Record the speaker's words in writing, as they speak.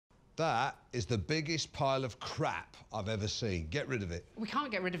That is the biggest pile of crap I've ever seen. Get rid of it. We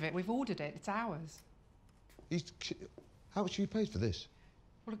can't get rid of it. We've ordered it. It's ours. How much you paid for this?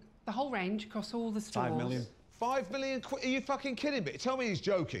 Well, look, the whole range across all the stores. 5 million. 5 million quid? Are you fucking kidding me? Tell me he's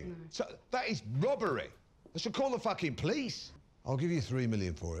joking. No. So, that is robbery. I should call the fucking police. I'll give you 3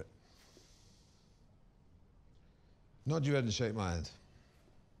 million for it. Nod your head and shake my hand.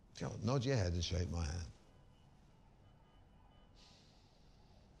 Go on, nod your head and shake my hand.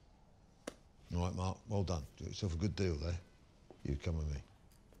 All right, Mark, well done. Do yourself a good deal there. You come with me.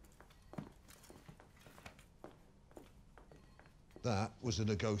 That was a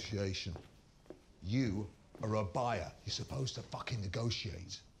negotiation. You are a buyer. You're supposed to fucking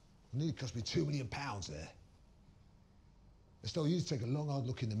negotiate. It nearly cost me £2 million there. It's no use to take a long, hard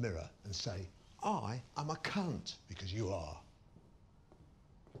look in the mirror and say, I am a cunt, because you are.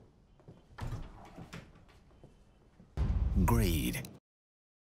 Greed